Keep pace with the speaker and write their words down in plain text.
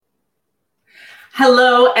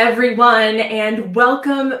Hello, everyone, and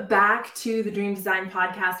welcome back to the Dream Design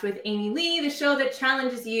Podcast with Amy Lee, the show that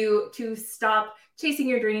challenges you to stop chasing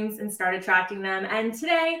your dreams and start attracting them. And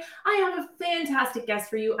today, I have a fantastic guest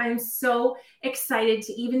for you. I am so excited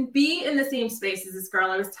to even be in the same space as this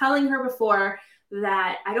girl. I was telling her before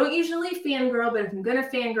that I don't usually fangirl, but if I'm going to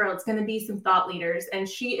fangirl, it's going to be some thought leaders. And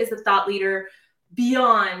she is a thought leader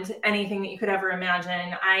beyond anything that you could ever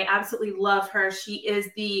imagine. I absolutely love her. She is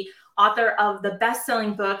the author of the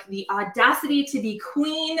best-selling book, The Audacity to Be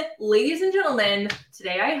Queen. Ladies and gentlemen,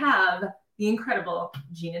 today I have the incredible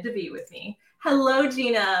Gina DeVee with me. Hello,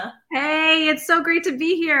 Gina. Hey, it's so great to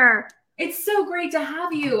be here. It's so great to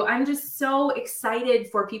have you. I'm just so excited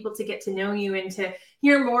for people to get to know you and to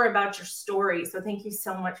hear more about your story. So thank you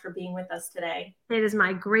so much for being with us today. It is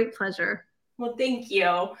my great pleasure. Well, thank you.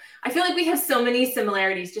 I feel like we have so many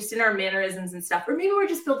similarities just in our mannerisms and stuff, or maybe we're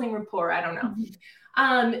just building rapport. I don't know.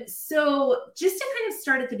 So just to kind of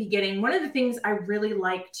start at the beginning, one of the things I really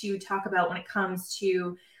like to talk about when it comes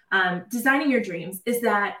to designing your dreams is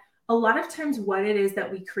that a lot of times what it is that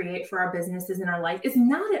we create for our businesses in our life is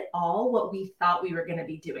not at all what we thought we were going to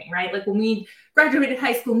be doing, right? Like when we graduated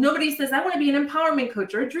high school, nobody says, I want to be an empowerment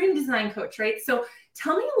coach or a dream design coach, right? So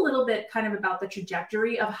tell me a little bit kind of about the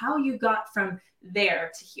trajectory of how you got from there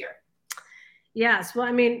to here. Yes. Well,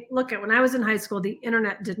 I mean, look, when I was in high school, the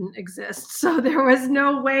internet didn't exist. So there was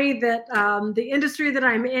no way that the industry that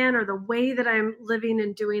I'm in or the way that I'm living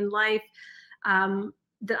and doing life,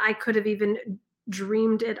 that I could have even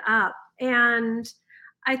dreamed it up. And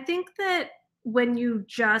I think that when you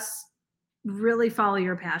just really follow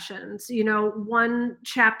your passions, one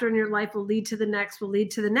chapter in your life will lead to the next, will lead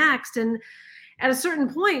to the next. And at a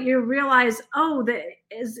certain point, you realize, oh, that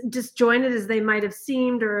as disjointed as they might have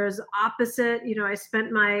seemed or as opposite, I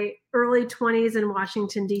spent my early 20s in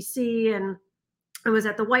Washington, D.C., and I was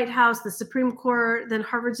at the White House, the Supreme Court, then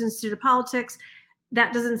Harvard's Institute of Politics.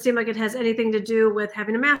 That doesn't seem like it has anything to do with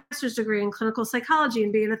having a master's degree in clinical psychology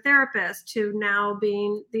and being a therapist, to now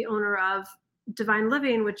being the owner of Divine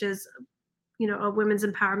Living, which is, a women's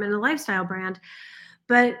empowerment and lifestyle brand.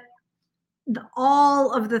 But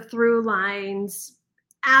all of the through lines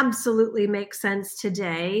absolutely make sense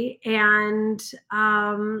today. And,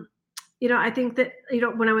 I think that,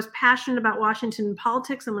 when I was passionate about Washington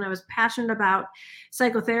politics and when I was passionate about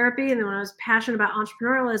psychotherapy and then when I was passionate about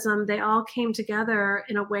entrepreneurialism, they all came together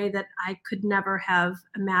in a way that I could never have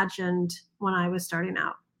imagined when I was starting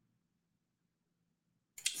out.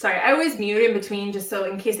 Sorry, I always mute in between just so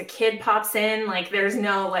in case a kid pops in, like there's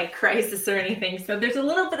no like crisis or anything. So there's a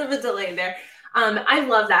little bit of a delay there. I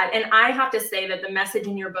love that. And I have to say that the message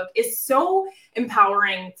in your book is so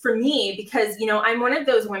empowering for me because, I'm one of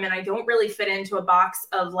those women, I don't really fit into a box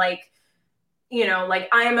of like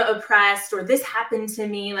I'm oppressed or this happened to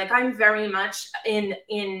me. Like I'm very much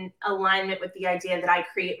in alignment with the idea that I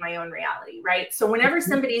create my own reality, right? So whenever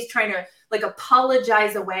somebody's trying to like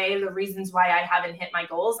apologize away the reasons why I haven't hit my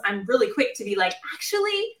goals, I'm really quick to be like,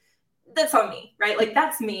 actually, that's on me, right? Like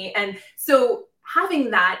that's me. And so having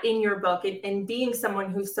that in your book and being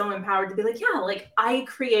someone who's so empowered to be like, yeah, like I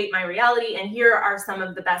create my reality and here are some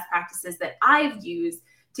of the best practices that I've used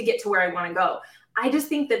to get to where I want to go. I just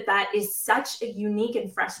think that that is such a unique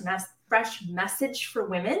and fresh message for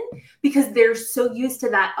women because they're so used to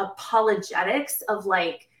that apologetics of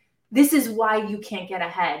like, this is why you can't get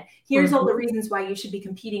ahead. Here's all the reasons why you should be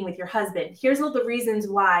competing with your husband. Here's all the reasons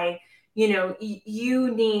why,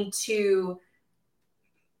 you need to,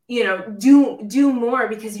 do more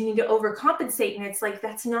because you need to overcompensate. And it's like,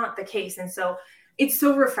 that's not the case. And so it's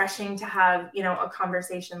so refreshing to have, a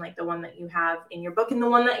conversation like the one that you have in your book and the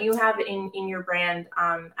one that you have in your brand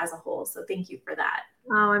as a whole. So thank you for that.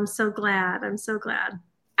 Oh, I'm so glad. I'm so glad.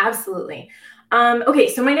 Absolutely.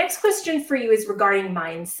 Okay, so my next question for you is regarding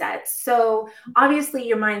mindset. So obviously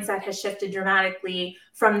your mindset has shifted dramatically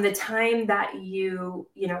from the time that you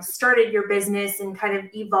started your business and kind of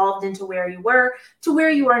evolved into where you were to where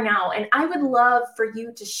you are now. And I would love for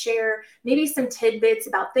you to share maybe some tidbits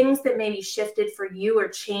about things that maybe shifted for you or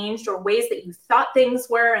changed or ways that you thought things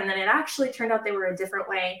were, and then it actually turned out they were a different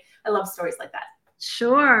way. I love stories like that.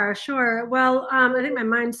 Sure. Well, I think my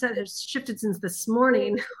mindset has shifted since this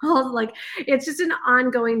morning. Like it's just an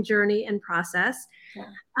ongoing journey and process. Yeah.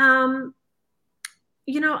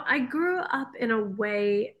 I grew up in a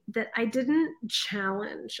way that I didn't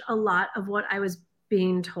challenge a lot of what I was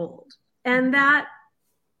being told. And that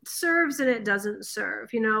serves and it doesn't serve.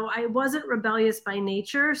 I wasn't rebellious by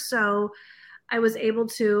nature, so I was able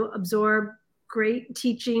to absorb great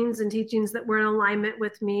teachings and teachings that were in alignment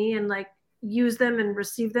with me and like use them and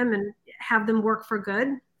receive them and have them work for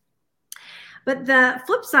good. But the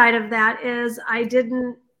flip side of that is I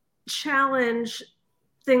didn't challenge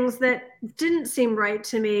things that didn't seem right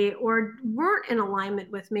to me or weren't in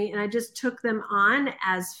alignment with me. And I just took them on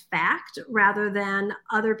as fact rather than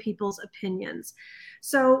other people's opinions.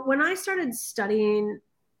 So when I started studying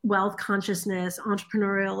wealth consciousness,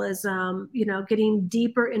 entrepreneurialism, getting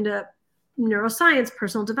deeper into neuroscience,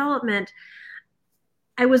 personal development,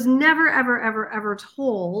 I was never, ever, ever, ever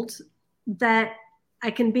told that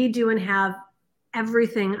I can be, do, and have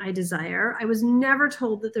everything I desire. I was never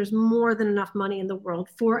told that there's more than enough money in the world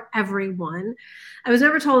for everyone. I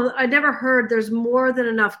never heard there's more than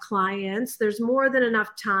enough clients, there's more than enough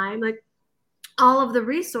time, like all of the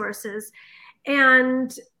resources.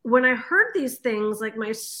 And when I heard these things, like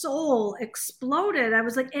my soul exploded. I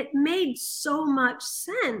was like, it made so much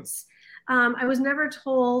sense. I was never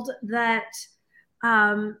told that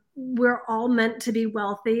we're all meant to be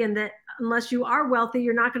wealthy and that unless you are wealthy,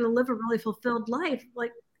 you're not going to live a really fulfilled life.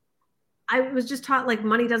 Like I was just taught like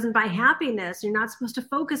money doesn't buy happiness. You're not supposed to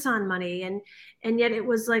focus on money. And yet it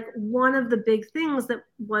was like one of the big things that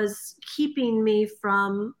was keeping me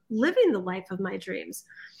from living the life of my dreams.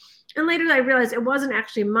 And later I realized it wasn't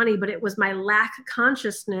actually money, but it was my lack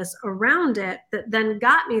consciousness around it that then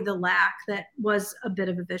got me the lack that was a bit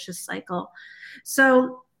of a vicious cycle.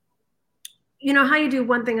 So how you do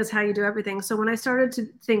one thing is how you do everything. So when I started to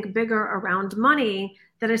think bigger around money,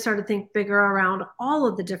 then I started to think bigger around all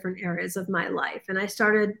of the different areas of my life. And I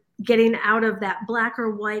started getting out of that black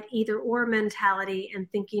or white, either or mentality and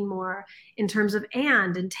thinking more in terms of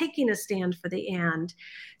and taking a stand for the and.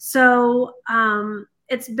 So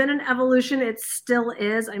it's been an evolution. It still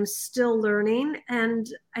is. I'm still learning. And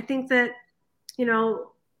I think that,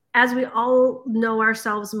 as we all know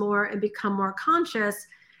ourselves more and become more conscious,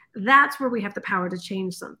 that's where we have the power to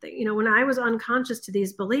change something. When I was unconscious to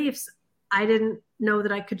these beliefs, I didn't know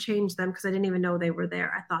that I could change them because I didn't even know they were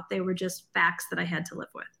there. I thought they were just facts that I had to live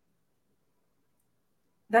with.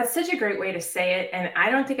 That's such a great way to say it. And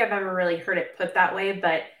I don't think I've ever really heard it put that way,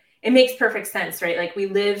 but it makes perfect sense, right? Like we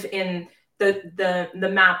live in the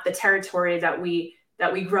map, the territory that we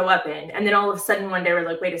grow up in. And then all of a sudden one day we're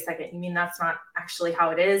like, wait a second, you mean that's not actually how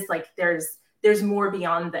it is? Like there's more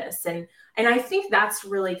beyond this. And I think that's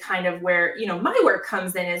really kind of where, my work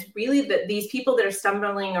comes in, is really that these people that are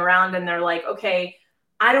stumbling around and they're like, okay,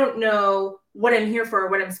 I don't know what I'm here for or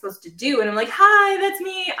what I'm supposed to do. And I'm like, hi, that's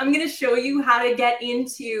me. I'm going to show you how to get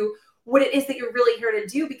into what it is that you're really here to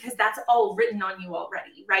do, because that's all written on you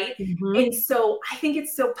already. Right. Mm-hmm. And so I think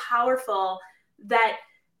it's so powerful that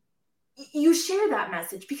you share that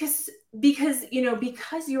message because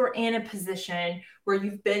you're in a position where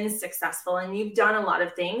you've been successful and you've done a lot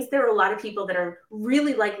of things. There are a lot of people that are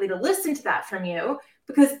really likely to listen to that from you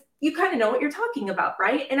because you kind of know what you're talking about,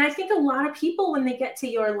 right? And I think a lot of people, when they get to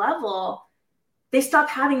your level, they stop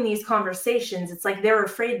having these conversations. It's like they're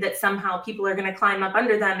afraid that somehow people are going to climb up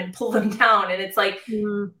under them and pull them down. And it's like,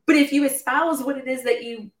 But if you espouse what it is that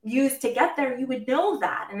you use to get there, you would know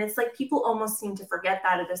that. And it's like people almost seem to forget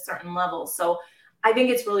that at a certain level. So I think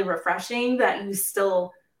it's really refreshing that you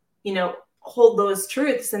still, hold those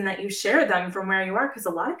truths and that you share them from where you are, because a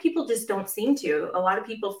lot of people just don't seem to. A lot of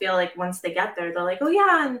people feel like once they get there, they're like, oh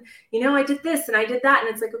yeah, and I did this and I did that. And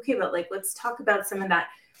it's like, okay, but like, let's talk about some of that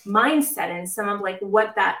mindset and some of like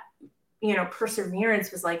what that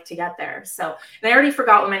perseverance was like to get there. So, and I already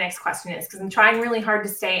forgot what my next question is because I'm trying really hard to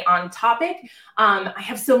stay on topic. I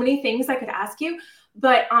have so many things I could ask you,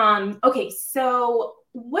 but okay, so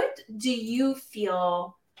what do you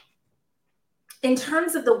feel in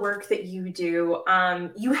terms of the work that you do?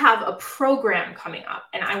 You have a program coming up,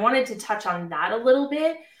 and I wanted to touch on that a little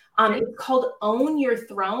bit. It's called Own Your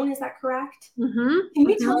Throne. Is that correct? Mm-hmm. Can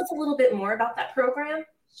you tell us a little bit more about that program?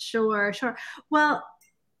 Sure. Well,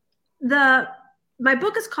 my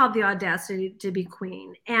book is called The Audacity to Be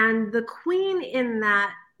Queen. And the queen in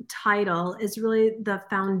that title is really the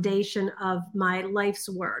foundation of my life's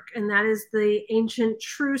work. And that is the ancient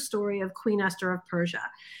true story of Queen Esther of Persia.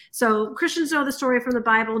 So Christians know the story from the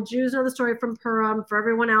Bible. Jews know the story from Purim. For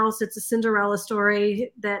everyone else, it's a Cinderella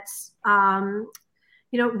story that's,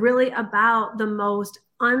 really about the most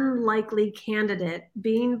unlikely candidate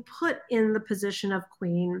being put in the position of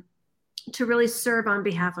queen to really serve on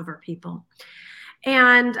behalf of her people.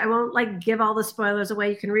 And I won't give all the spoilers away.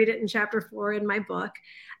 You can read it in chapter 4 in my book.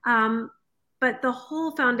 But the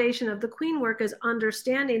whole foundation of the queen work is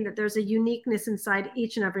understanding that there's a uniqueness inside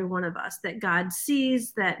each and every one of us that God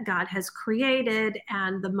sees, that God has created.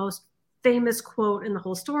 And the most famous quote in the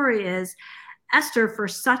whole story is, Esther, for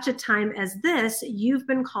such a time as this, you've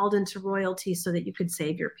been called into royalty so that you could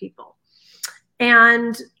save your people.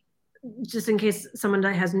 And just in case someone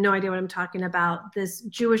has no idea what I'm talking about, this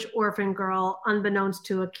Jewish orphan girl, unbeknownst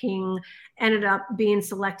to a king, ended up being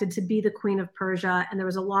selected to be the queen of Persia. And there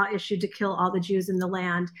was a law issued to kill all the Jews in the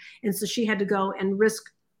land. And so she had to go and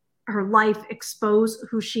risk her life, expose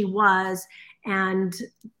who she was, and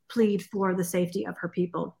plead for the safety of her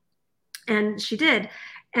people. And she did.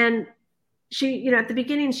 And she, you know, at the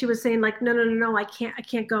beginning, she was saying like, no, I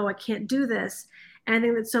can't go. I can't do this. And I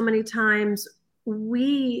think that so many times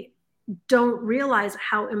we don't realize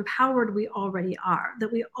how empowered we already are,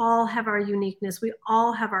 that we all have our uniqueness, we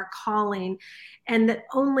all have our calling, and that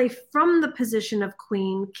only from the position of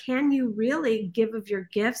queen can you really give of your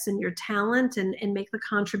gifts and your talent and make the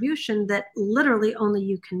contribution that literally only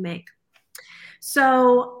you can make.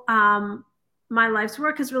 So my life's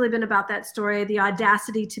work has really been about that story. The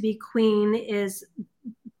audacity to be queen is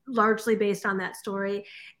largely based on that story.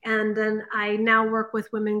 And then I now work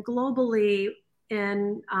with women globally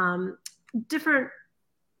in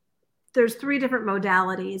there's 3 different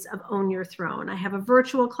modalities of Own Your Throne. I have a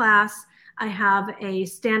virtual class, I have a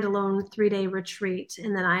standalone 3-day retreat,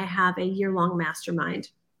 and then I have a year-long mastermind.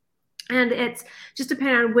 And it's just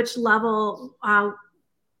depending on which level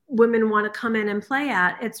women want to come in and play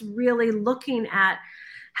at. It's really looking at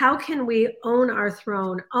how can we own our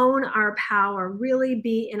throne, own our power, really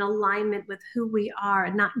be in alignment with who we are,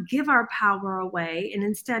 and not give our power away, and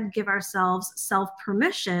instead give ourselves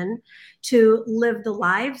self-permission to live the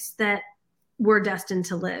lives that we're destined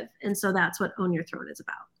to live. And so that's what Own Your Throne is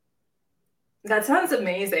about. That sounds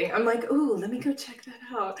amazing. I'm like, ooh, let me go check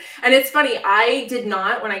that out. And it's funny, I did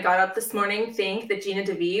not, when I got up this morning, think that Gina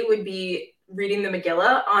DeVee would be reading the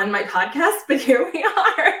Megillah on my podcast, but here we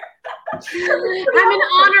are. I'm an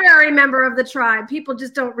honorary member of the tribe. People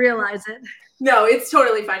just don't realize it. No, it's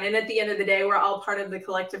totally fine. And at the end of the day, we're all part of the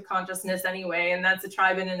collective consciousness anyway, and that's a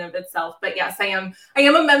tribe in and of itself. But yes, I am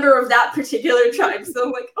a member of that particular tribe. So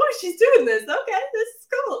I'm like, oh, she's doing this. Okay, this is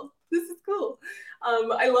cool. This is cool.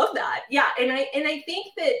 I love that. Yeah, and I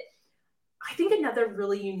think another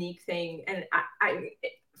really unique thing, and I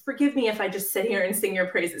forgive me if I just sit here and sing your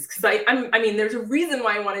praises, because I mean, there's a reason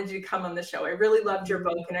why I wanted you to come on the show. I really loved your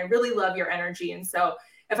book, and I really love your energy. And so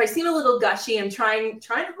if I seem a little gushy, I'm trying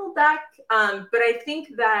to hold back. But I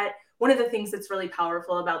think that one of the things that's really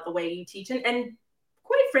powerful about the way you teach, and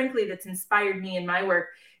quite frankly, that's inspired me in my work,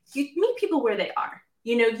 you meet people where they are.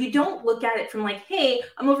 You know, you don't look at it from like, hey,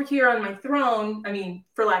 I'm over here on my throne. I mean,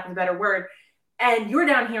 for lack of a better word. And you're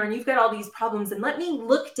down here and you've got all these problems, and let me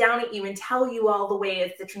look down at you and tell you all the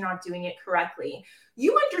ways that you're not doing it correctly.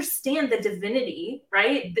 You understand the divinity,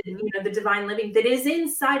 right? The divine living that is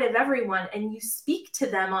inside of everyone, and you speak to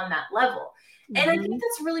them on that level. And I think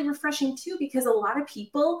that's really refreshing too, because a lot of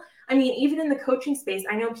people, I mean, even in the coaching space,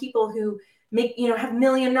 I know people who make, have $1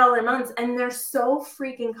 million months, and they're so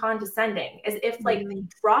freaking condescending, as if like they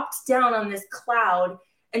dropped down on this cloud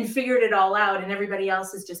and figured it all out, and everybody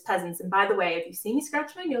else is just peasants. And by the way, if you see me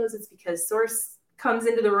scratch my nose, it's because Source comes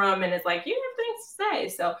into the room and is like, you have things to say.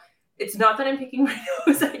 So it's not that I'm picking my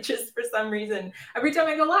nose. I just, for some reason, every time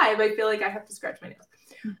I go live, I feel like I have to scratch my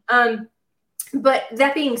nose. But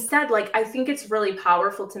that being said, like, I think it's really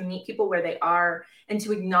powerful to meet people where they are and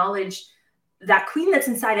to acknowledge that queen that's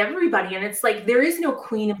inside everybody. And it's like, there is no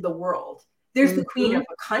queen of the world. There's the queen of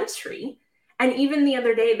a country. And even the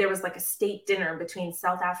other day, there was like a state dinner between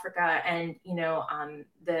South Africa and,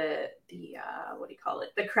 the what do you call it?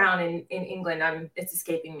 The crown in England. It's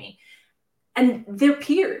escaping me. And they're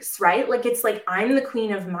peers, right? Like, it's like, I'm the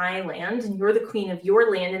queen of my land and you're the queen of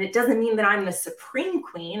your land. And it doesn't mean that I'm the supreme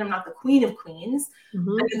queen. I'm not the queen of queens. I'm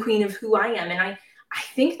the queen of who I am. And I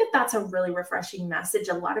think that that's a really refreshing message.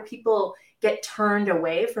 A lot of people get turned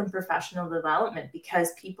away from professional development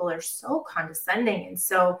because people are so condescending and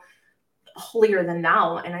so holier than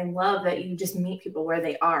thou. And I love that you just meet people where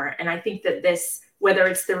they are. And I think that this, whether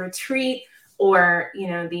it's the retreat or,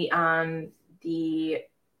 the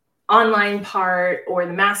online part or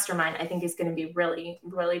the mastermind, I think is going to be really,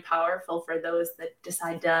 really powerful for those that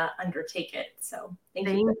decide to undertake it. So thank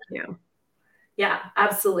you. Yeah,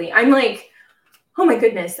 absolutely. I'm like, oh my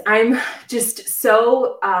goodness. I'm just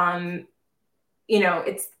so,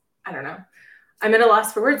 it's, I don't know. I'm at a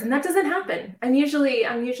loss for words, and that doesn't happen. I'm usually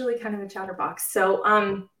kind of a chatterbox. So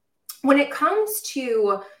when it comes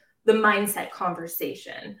to the mindset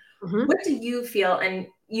conversation, what do you feel, and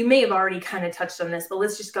you may have already kind of touched on this, but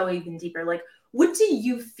let's just go even deeper. Like, what do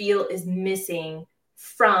you feel is missing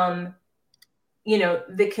from,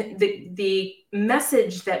 the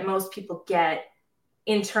message that most people get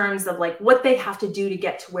in terms of like what they have to do to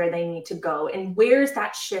get to where they need to go? And where's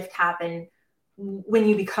that shift happen when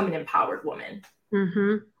you become an empowered woman?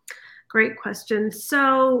 Great question.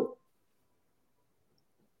 So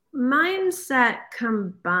mindset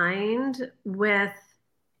combined with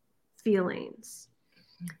feelings,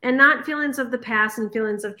 and not feelings of the past and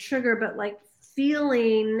feelings of trigger, but like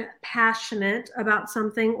feeling passionate about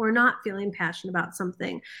something or not feeling passionate about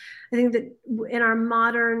something. I think that in our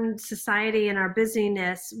modern society and our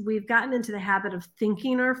busyness, we've gotten into the habit of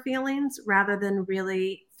thinking our feelings rather than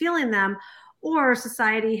really feeling them. Or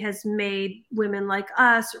society has made women like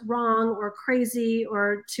us wrong or crazy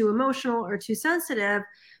or too emotional or too sensitive,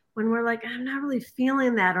 when we're like, I'm not really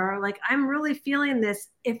feeling that, or like, I'm really feeling this,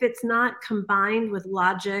 if it's not combined with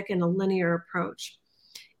logic and a linear approach.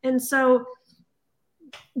 And so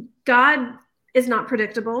God is not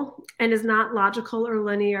predictable and is not logical or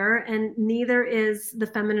linear, and neither is the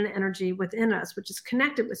feminine energy within us, which is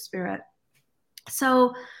connected with spirit.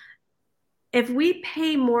 So if we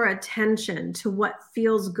pay more attention to what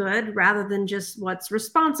feels good rather than just what's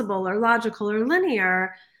responsible or logical or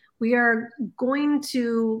linear, we are going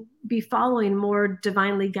to be following more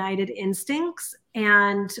divinely guided instincts.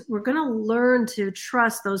 And we're going to learn to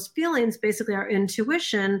trust those feelings, basically our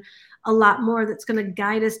intuition, a lot more. That's going to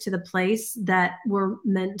guide us to the place that we're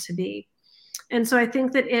meant to be. And so I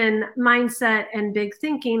think that in mindset and big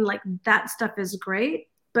thinking, like that stuff is great,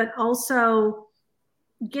 but also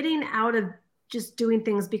getting out of just doing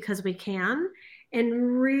things because we can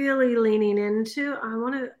and really leaning into, I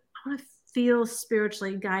want to feel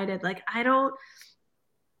spiritually guided. Like I don't,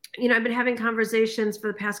 I've been having conversations for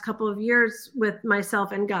the past couple of years with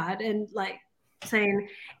myself and God, and like saying,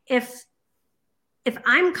 if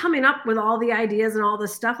I'm coming up with all the ideas and all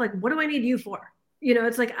this stuff, like what do I need you for?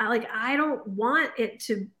 It's like I don't want it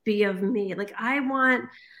to be of me. Like I want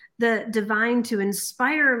the divine to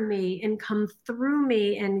inspire me and come through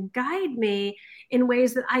me and guide me in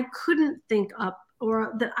ways that I couldn't think up,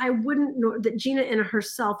 or that I wouldn't, that Gina in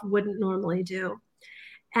herself wouldn't normally do.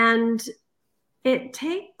 And it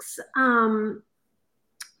takes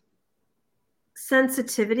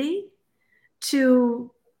sensitivity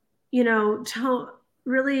to, to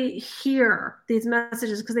really hear these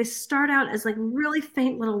messages, because they start out as like really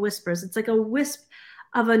faint little whispers. It's like a wisp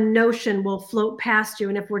of a notion will float past you,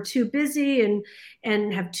 and if we're too busy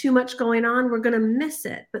and have too much going on, we're going to miss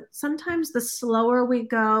it. But sometimes the slower we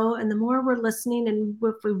go and the more we're listening, and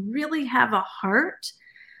if we really have a heart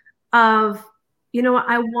of,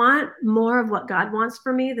 I want more of what God wants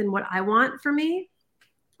for me than what I want for me,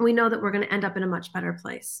 we know that we're going to end up in a much better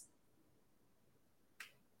place.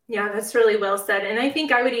 Yeah, that's really well said. And I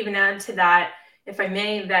think I would even add to that, if I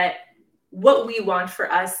may, that what we want for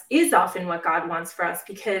us is often what God wants for us,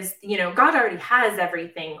 because, God already has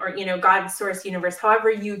everything, or, God, source, universe, however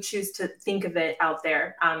you choose to think of it out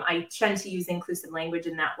there. I tend to use inclusive language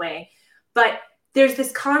in that way. But there's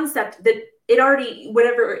this concept that it already,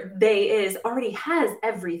 whatever they is, already has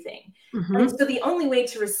everything. Mm-hmm. And so the only way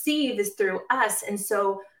to receive is through us. And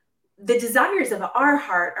so the desires of our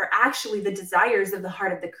heart are actually the desires of the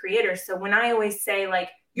heart of the creator. So when I always say like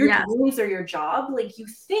your dreams are your job, like you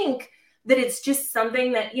think that it's just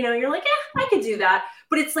something that, you're like, I could do that.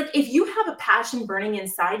 But it's like, if you have a passion burning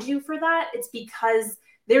inside you for that, it's because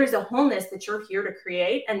there's a wholeness that you're here to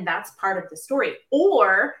create. And that's part of the story,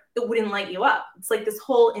 or it wouldn't light you up. It's like this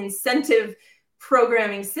whole incentive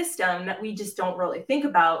programming system that we just don't really think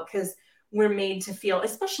about, because we're made to feel,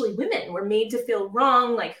 especially women, we're made to feel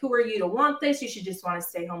wrong. Like, who are you to want this? You should just want to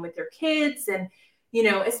stay home with your kids. And,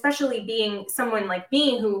 especially being someone like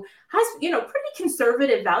me who has, pretty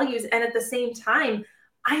conservative values. And at the same time,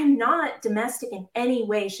 I'm not domestic in any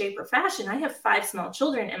way, shape, or fashion. I have 5 small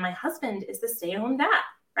children, and my husband is the stay-at-home dad,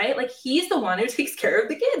 right? Like, he's the one who takes care of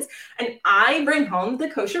the kids. And I bring home the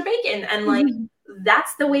kosher bacon. And like,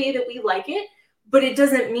 that's the way that we like it. But it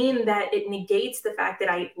doesn't mean that it negates the fact that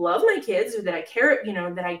I love my kids, or that I care,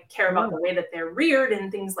 that I care about the way that they're reared and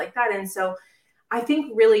things like that. And so I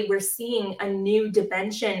think really we're seeing a new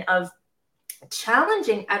dimension of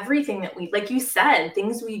challenging everything that we, like you said,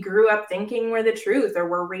 things we grew up thinking were the truth or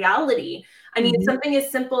were reality. I mean, something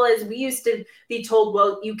as simple as we used to be told,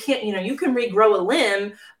 well, you can't, you can regrow a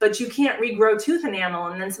limb, but you can't regrow tooth enamel.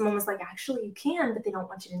 And then someone was like, actually you can, but they don't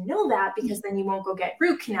want you to know that, because then you won't go get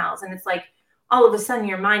root canals. And it's like, all of a sudden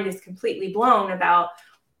your mind is completely blown about,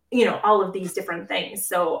 all of these different things.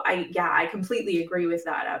 So I completely agree with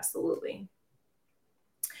that. Absolutely.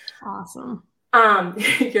 Awesome.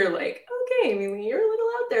 You're like, okay, Amy, you're a little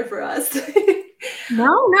out there for us.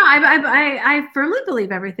 No, I firmly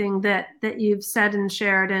believe everything that you've said and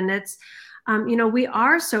shared. And it's, we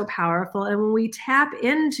are so powerful. And when we tap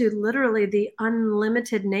into literally the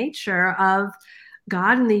unlimited nature of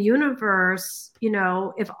God and the universe,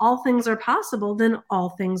 if all things are possible, then all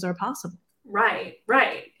things are possible. Right,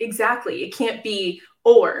 exactly. It can't be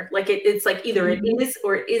or like it's like either it is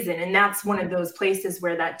or it isn't. And that's one of those places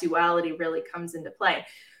where that duality really comes into play.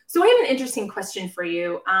 So I have an interesting question for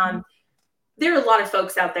you. There are a lot of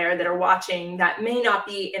folks out there that are watching that may not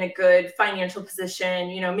be in a good financial position.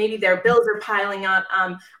 You know, maybe their bills are piling up.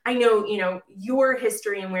 I know, you know, your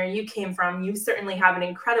history and where you came from. You certainly have an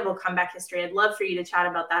incredible comeback history. I'd love for you to chat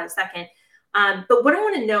about that a second. But what I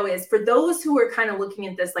want to know is for those who are kind of looking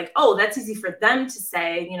at this like, oh, that's easy for them to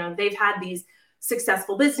say, you know, they've had these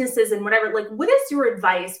successful businesses and whatever. Like, what is your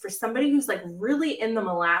advice for somebody who's like really in the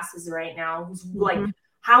molasses right now, who's like,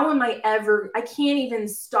 how am I can't even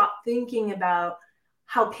stop thinking about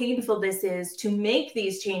how painful this is to make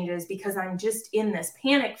these changes because I'm just in this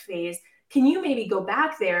panic phase. Can you maybe go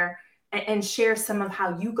back there and share some of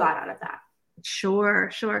how you got out of that?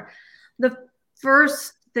 Sure. The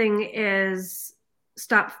first thing is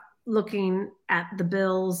stop looking at the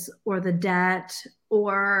bills or the debt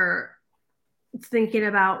or thinking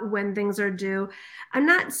about when things are due. I'm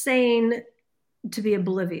not saying to be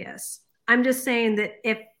oblivious. I'm just saying that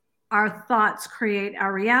if our thoughts create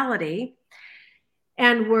our reality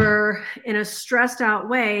and we're in a stressed out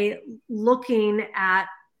way looking at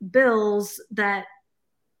bills that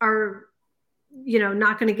are, you know,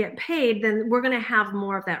 not going to get paid, then we're going to have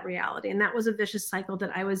more of that reality. And that was a vicious cycle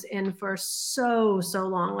that I was in for so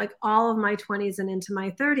long, like all of my 20s and into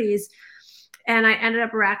my 30s. And I ended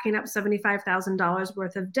up racking up $75,000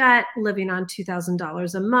 worth of debt, living on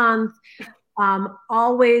 $2,000 a month.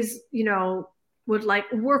 Always, you know, would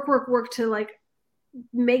like work to like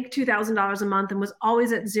make $2,000 a month and was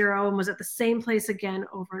always at zero and was at the same place again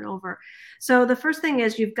over and over. So the first thing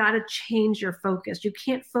is you've got to change your focus. You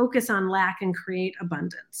can't focus on lack and create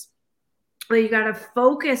abundance. But you got to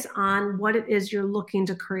focus on what it is you're looking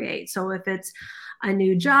to create. So if it's a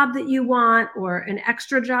new job that you want or an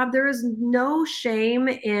extra job, there is no shame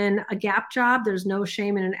in a gap job. There's no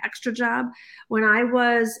shame in an extra job. When I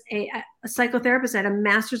was a psychotherapist, I had a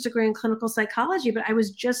master's degree in clinical psychology, but I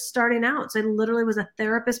was just starting out. So I literally was a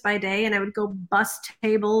therapist by day, and I would go bust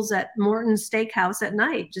tables at Morton's Steakhouse at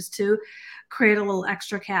night just to create a little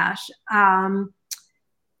extra cash.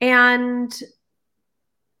 And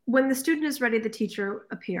when the student is ready, the teacher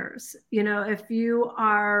appears. You know, if you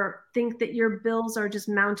think that your bills are just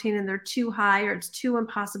mounting and they're too high or it's too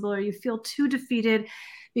impossible or you feel too defeated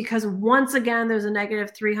because once again there's a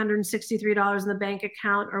negative $363 in the bank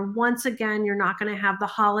account, or once again you're not going to have the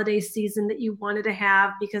holiday season that you wanted to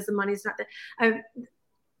have because the money's not there.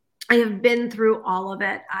 I have been through all of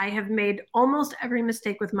it. I have made almost every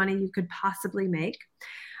mistake with money you could possibly make,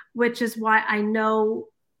 which is why I know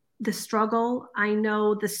the struggle. I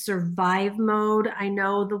know the survive mode. I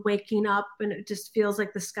know the waking up and it just feels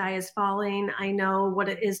like the sky is falling. I know what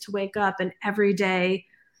it is to wake up and every day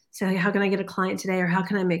say, how can I get a client today? Or how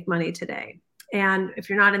can I make money today? And if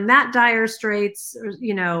you're not in that dire straits, or,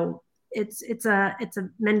 you know, it's a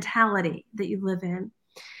mentality that you live in.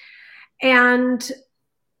 And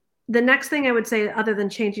the next thing I would say, other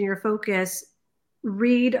than changing your focus,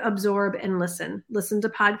 read, absorb, and listen. Listen to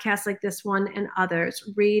podcasts like this one and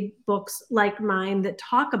others. Read books like mine that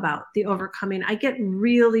talk about the overcoming. I get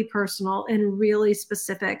really personal and really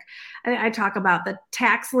specific. I talk about the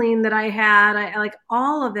tax lien that I had. I like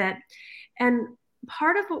all of it. And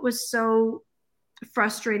part of what was so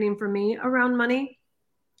frustrating for me around money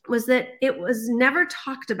was that it was never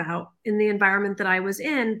talked about in the environment that I was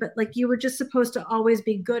in, but like you were just supposed to always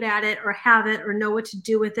be good at it or have it or know what to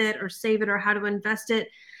do with it or save it or how to invest it.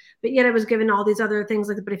 But yet I was given all these other things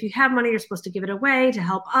like, but if you have money, you're supposed to give it away to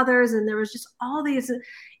help others. And there was just all these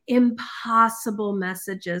impossible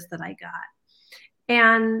messages that I got.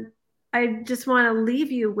 And I just want to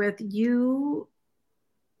leave you with, you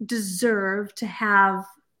deserve to have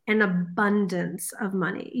an abundance of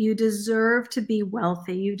money. You deserve to be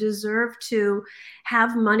wealthy. You deserve to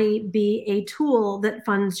have money be a tool that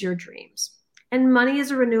funds your dreams. And money is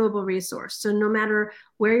a renewable resource. So no matter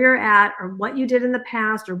where you're at or what you did in the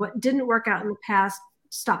past or what didn't work out in the past,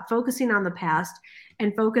 stop focusing on the past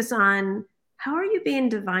and focus on how are you being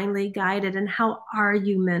divinely guided and how are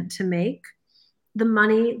you meant to make the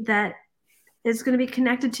money that is going to be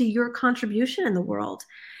connected to your contribution in the world.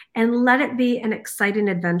 And let it be an exciting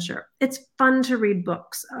adventure. It's fun to read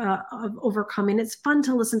books of overcoming. It's fun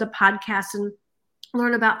to listen to podcasts and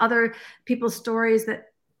learn about other people's stories that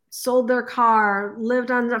sold their car,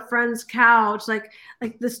 lived on a friend's couch. Like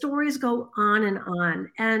the stories go on and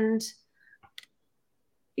on. And,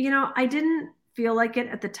 you know, I didn't feel like it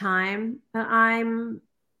at the time, but I'm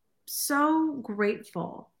so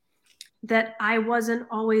grateful that I wasn't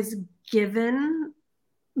always given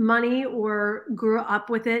money or grew up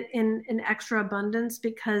with it in extra abundance,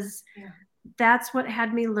 because that's what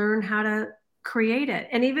had me learn how to create it.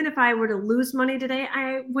 And even if I were to lose money today,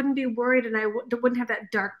 I wouldn't be worried, and I wouldn't have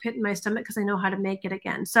that dark pit in my stomach because I know how to make it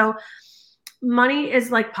again. So money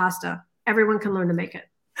is like pasta. Everyone can learn to make it.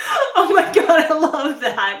 Oh my God, I love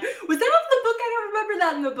that. Was that off the book? I don't remember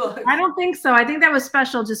that in the book. I don't think so. I think that was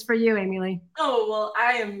special just for you, Amy Lee. Oh, well,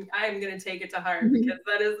 I am going to take it to heart because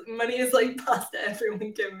that is, money is like pasta.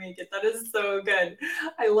 Everyone can make it. That is so good.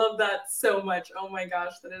 I love that so much. Oh my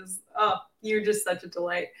gosh, that is, oh, you're just such a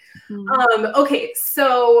delight. Okay,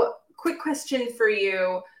 so quick question for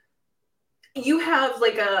you. You have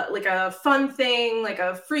like a fun thing, like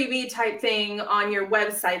a freebie type thing on your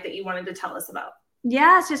website that you wanted to tell us about.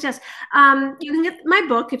 Yes. You can get my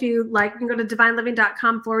book if you like. You can go to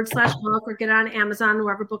divineliving.com/book or get it on Amazon,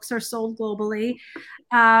 wherever books are sold globally.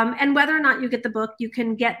 And whether or not you get the book, you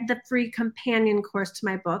can get the free companion course to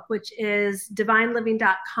my book, which is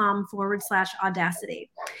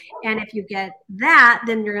divineliving.com/audacity. And if you get that,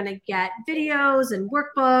 then you're going to get videos and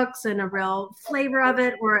workbooks and a real flavor of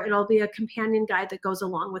it, or it'll be a companion guide that goes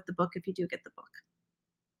along with the book if you do get the book.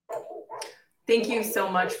 Thank you so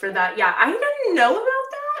much for that. Yeah, I didn't know about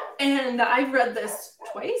that, and I've read this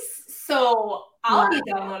twice, so I'll be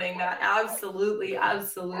downloading that. Absolutely,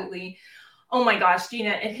 absolutely. Oh my gosh,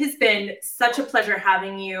 Gina, it has been such a pleasure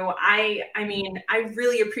having you. I mean, I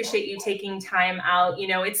really appreciate you taking time out. You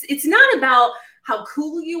know, it's not about how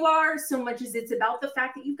cool you are so much as it's about the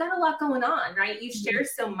fact that you've got a lot going on, right? You share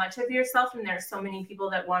so much of yourself, and there's so many people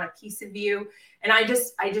that want a piece of you. And I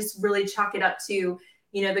just really chalk it up to,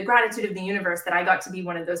 you know, the gratitude of the universe that I got to be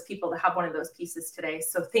one of those people to have one of those pieces today.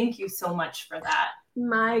 So thank you so much for that.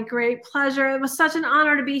 My great pleasure. It was such an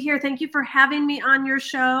honor to be here. Thank you for having me on your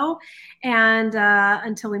show. And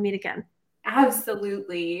until we meet again.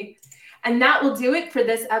 Absolutely. And that will do it for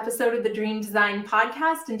this episode of the Dream Design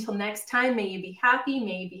Podcast. Until next time, may you be happy,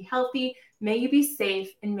 may you be healthy, may you be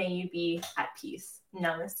safe, and may you be at peace.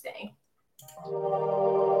 Namaste.